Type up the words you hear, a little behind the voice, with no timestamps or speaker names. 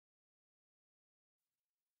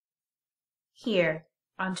Here,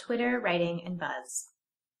 on Twitter, Writing, and Buzz.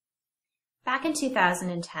 Back in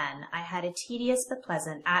 2010, I had a tedious but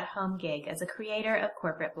pleasant at-home gig as a creator of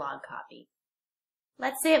corporate blog copy.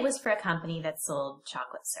 Let's say it was for a company that sold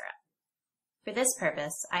chocolate syrup. For this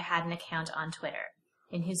purpose, I had an account on Twitter,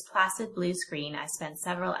 in whose placid blue screen I spent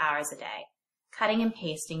several hours a day, cutting and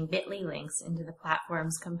pasting bit.ly links into the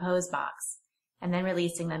platform's compose box, and then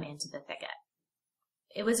releasing them into the thicket.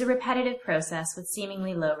 It was a repetitive process with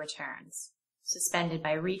seemingly low returns. Suspended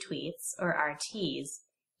by retweets, or RTs,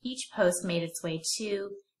 each post made its way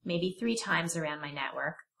 2, maybe 3 times around my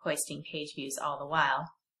network, hoisting page views all the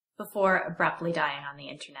while, before abruptly dying on the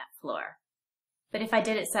internet floor. But if I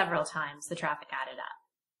did it several times, the traffic added up.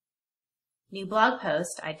 New blog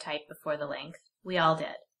post, I'd type before the link. We all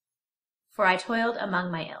did. For I toiled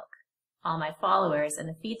among my ilk. All my followers and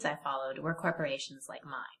the feeds I followed were corporations like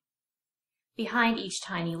mine. Behind each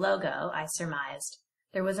tiny logo, I surmised,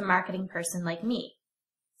 there was a marketing person like me,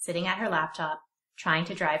 sitting at her laptop, trying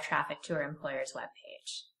to drive traffic to her employer's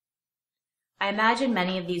webpage. I imagine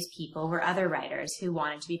many of these people were other writers who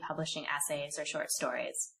wanted to be publishing essays or short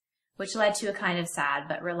stories, which led to a kind of sad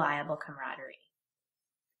but reliable camaraderie.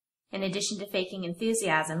 In addition to faking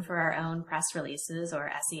enthusiasm for our own press releases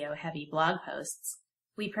or SEO-heavy blog posts,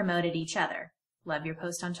 we promoted each other. Love your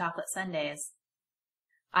post on chocolate sundaes.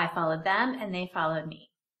 I followed them and they followed me.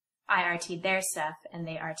 I RT'd their stuff and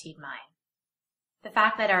they RT'd mine. The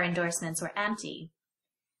fact that our endorsements were empty,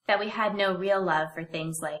 that we had no real love for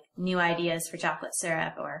things like new ideas for chocolate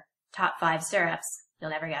syrup or top 5 syrups,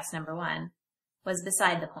 you'll never guess number 1, was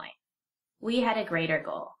beside the point. We had a greater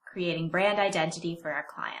goal, creating brand identity for our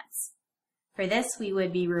clients. For this, we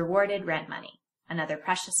would be rewarded rent money, another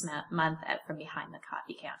precious month out from behind the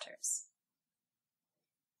coffee counters.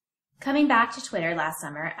 Coming back to Twitter last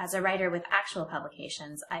summer as a writer with actual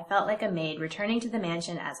publications, I felt like a maid returning to the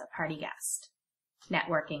mansion as a party guest.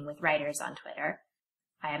 Networking with writers on Twitter,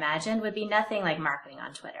 I imagined, would be nothing like marketing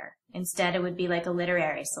on Twitter. Instead, it would be like a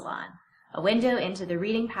literary salon, a window into the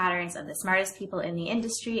reading patterns of the smartest people in the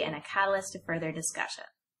industry and a catalyst to further discussion.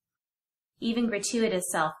 Even gratuitous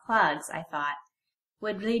self-plugs, I thought,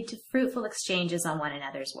 would lead to fruitful exchanges on one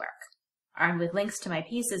another's work. Armed with links to my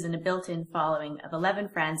pieces and a built-in following of 11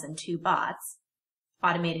 friends and 2 bots,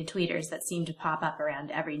 automated tweeters that seemed to pop up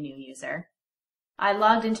around every new user, I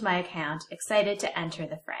logged into my account, excited to enter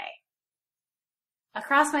the fray.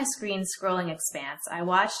 Across my screen's scrolling expanse, I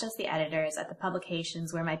watched as the editors at the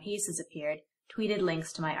publications where my pieces appeared tweeted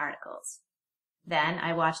links to my articles. Then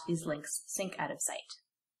I watched these links sink out of sight.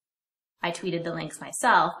 I tweeted the links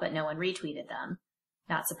myself, but no one retweeted them.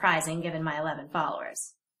 Not surprising, given my 11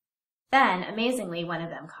 followers. Then, amazingly, one of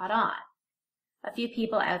them caught on. A few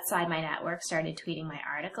people outside my network started tweeting my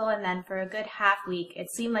article, and then for a good half week,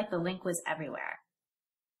 it seemed like the link was everywhere.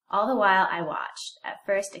 All the while I watched, at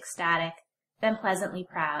first ecstatic, then pleasantly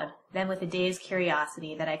proud, then with a dazed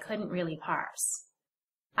curiosity that I couldn't really parse.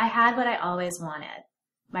 I had what I always wanted.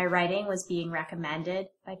 My writing was being recommended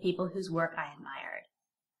by people whose work I admired.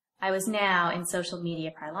 I was now, in social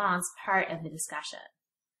media parlance, part of the discussion.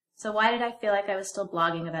 So why did I feel like I was still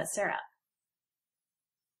blogging about syrup?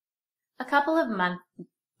 A couple of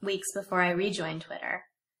weeks before I rejoined Twitter,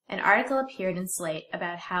 an article appeared in Slate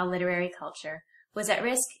about how literary culture was at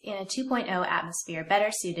risk in a 2.0 atmosphere better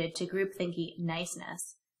suited to groupthinky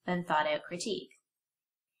niceness than thought-out critique.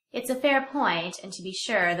 It's a fair point, and to be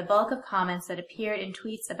sure, the bulk of comments that appeared in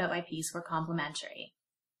tweets about my piece were complimentary.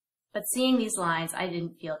 But seeing these lines, I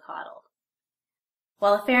didn't feel coddled.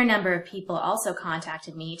 While a fair number of people also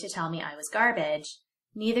contacted me to tell me I was garbage,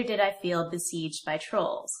 neither did I feel besieged by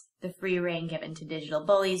trolls, the free rein given to digital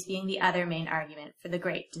bullies being the other main argument for the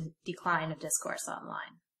great decline of discourse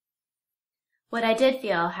online. What I did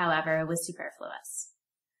feel, however, was superfluous.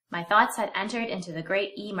 My thoughts had entered into the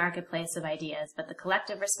great e-marketplace of ideas, but the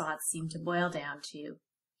collective response seemed to boil down to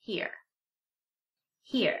here.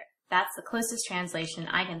 Here, that's the closest translation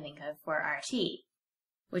I can think of for RT,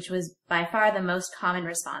 which was by far the most common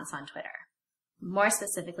response on Twitter. More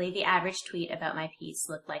specifically, the average tweet about my piece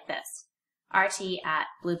looked like this: RT at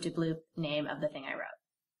bloop-de-bloop, name of the thing I wrote.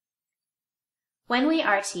 When we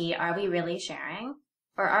RT, are we really sharing?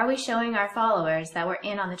 Or are we showing our followers that we're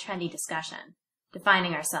in on the trendy discussion,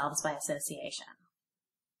 defining ourselves by association?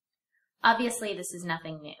 Obviously, this is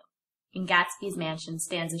nothing new. In Gatsby's mansion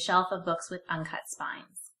stands a shelf of books with uncut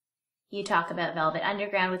spines. You talk about Velvet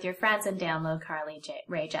Underground with your friends and download Carly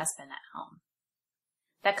Rae Jepsen at home.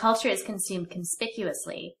 That culture is consumed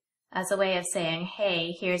conspicuously as a way of saying,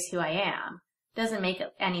 hey, here's who I am, doesn't make it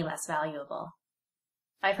any less valuable.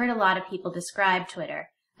 I've heard a lot of people describe Twitter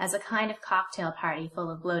as a kind of cocktail party full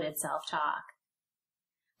of bloated self-talk.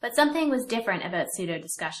 But something was different about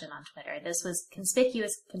pseudo-discussion on Twitter. This was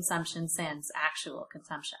conspicuous consumption sans actual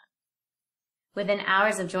consumption. Within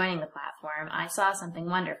hours of joining the platform, I saw something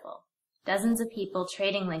wonderful. Dozens of people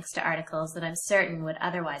trading links to articles that I'm certain would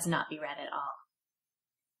otherwise not be read at all.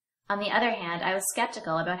 On the other hand, I was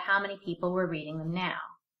skeptical about how many people were reading them now.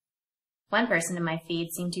 One person in my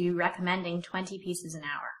feed seemed to be recommending 20 pieces an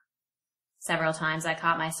hour. Several times I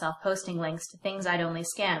caught myself posting links to things I'd only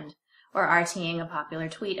skimmed, or RTing a popular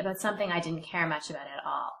tweet about something I didn't care much about at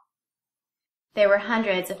all. There were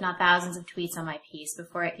hundreds, if not thousands, of tweets on my piece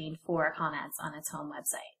before it gained 4 comments on its home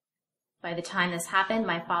website. By the time this happened,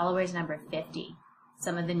 my followers numbered 50.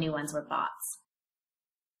 Some of the new ones were bots.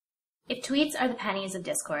 If tweets are the pennies of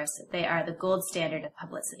discourse, they are the gold standard of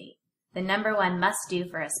publicity, the #1 must-do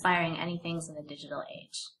for aspiring anythings in the digital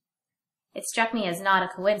age. It struck me as not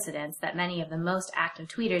a coincidence that many of the most active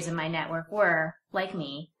tweeters in my network were, like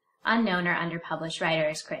me, unknown or underpublished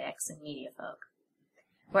writers, critics, and media folk.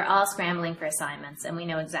 We're all scrambling for assignments, and we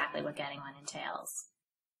know exactly what getting one entails.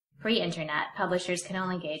 Pre-internet, publishers can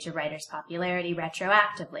only gauge a writer's popularity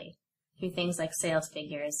retroactively, through things like sales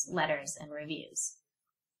figures, letters, and reviews.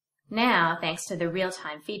 Now, thanks to the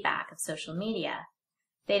real-time feedback of social media,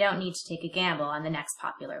 they don't need to take a gamble on the next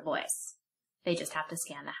popular voice. They just have to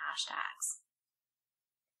scan the hashtags.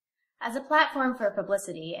 As a platform for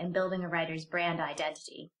publicity and building a writer's brand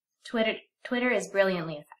identity, Twitter is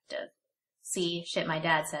brilliantly effective. See Shit My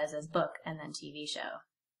Dad Says as book and then TV show.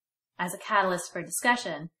 As a catalyst for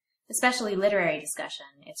discussion, especially literary discussion,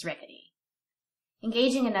 it's rickety.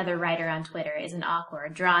 Engaging another writer on Twitter is an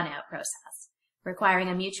awkward, drawn-out process, requiring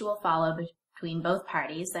a mutual follow between both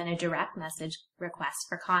parties, then a direct message request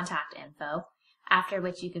for contact info, after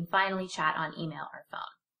which you can finally chat on email or phone.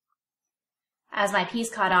 As my piece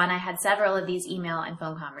caught on, I had several of these email and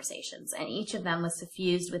phone conversations, and each of them was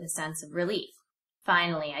suffused with a sense of relief.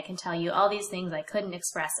 Finally, I can tell you all these things I couldn't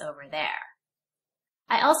express over there.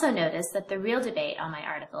 I also noticed that the real debate on my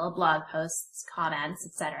article, blog posts, comments,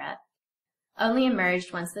 etc., only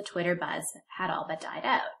emerged once the Twitter buzz had all but died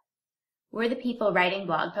out. Were the people writing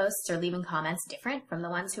blog posts or leaving comments different from the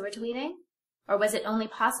ones who were tweeting? Or was it only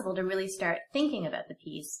possible to really start thinking about the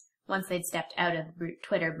piece once they'd stepped out of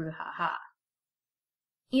Twitter brouhaha?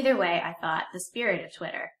 Either way, I thought, the spirit of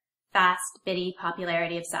Twitter, fast, bitty,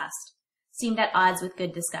 popularity obsessed, seemed at odds with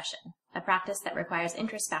good discussion, a practice that requires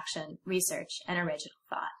introspection, research, and original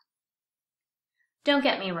thought. Don't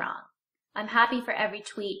get me wrong. I'm happy for every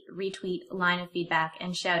tweet, retweet, line of feedback,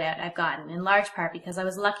 and shout-out I've gotten, in large part because I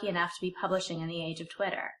was lucky enough to be publishing in the age of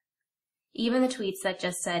Twitter. Even the tweets that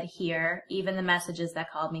just said here, even the messages that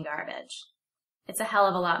called me garbage. It's a hell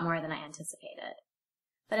of a lot more than I anticipated.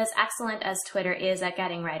 But as excellent as Twitter is at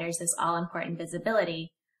getting writers this all-important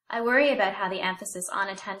visibility, I worry about how the emphasis on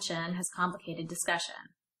attention has complicated discussion.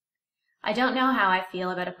 I don't know how I feel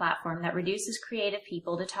about a platform that reduces creative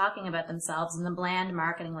people to talking about themselves in the bland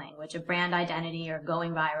marketing language of brand identity or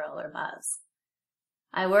going viral or buzz.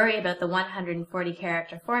 I worry about the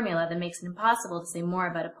 140-character formula that makes it impossible to say more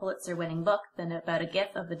about a Pulitzer-winning book than about a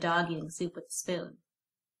gif of the dog eating soup with a spoon.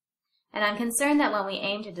 And I'm concerned that when we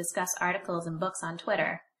aim to discuss articles and books on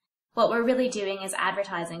Twitter, what we're really doing is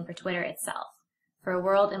advertising for Twitter itself, for a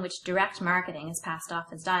world in which direct marketing is passed off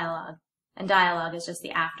as dialogue, and dialogue is just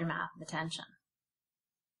the aftermath of attention.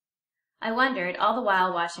 I wondered, all the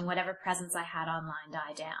while watching whatever presence I had online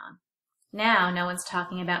die down. Now, no one's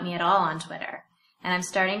talking about me at all on Twitter, and I'm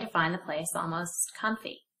starting to find the place almost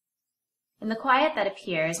comfy. In the quiet that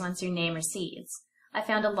appears once your name recedes, I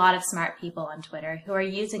found a lot of smart people on Twitter who are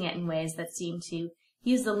using it in ways that seem to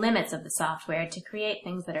use the limits of the software to create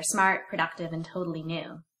things that are smart, productive, and totally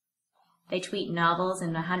new. They tweet novels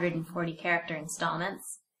in 140-character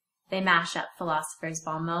installments. They mash up philosophers'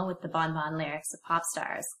 bon mots with the bon-bon lyrics of pop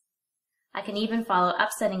stars. I can even follow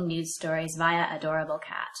upsetting news stories via Adorable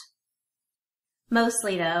Cat.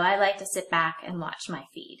 Mostly, though, I like to sit back and watch my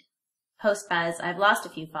feed. Post-buzz, I've lost a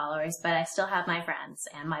few followers, but I still have my friends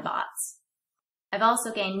and my bots. I've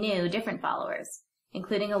also gained new, different followers,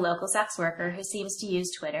 including a local sex worker who seems to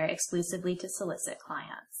use Twitter exclusively to solicit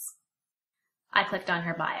clients. I clicked on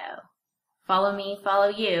her bio. Follow me, follow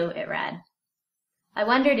you, it read. I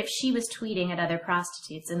wondered if she was tweeting at other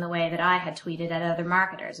prostitutes in the way that I had tweeted at other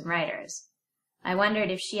marketers and writers. I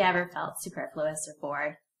wondered if she ever felt superfluous or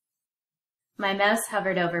bored. My mouse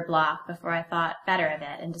hovered over block before I thought better of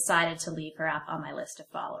it and decided to leave her up on my list of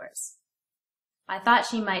followers. I thought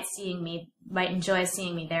she might enjoy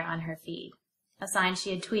seeing me there on her feed, a sign she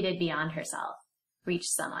had tweeted beyond herself,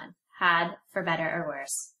 reached someone, had, for better or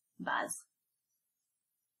worse, buzz.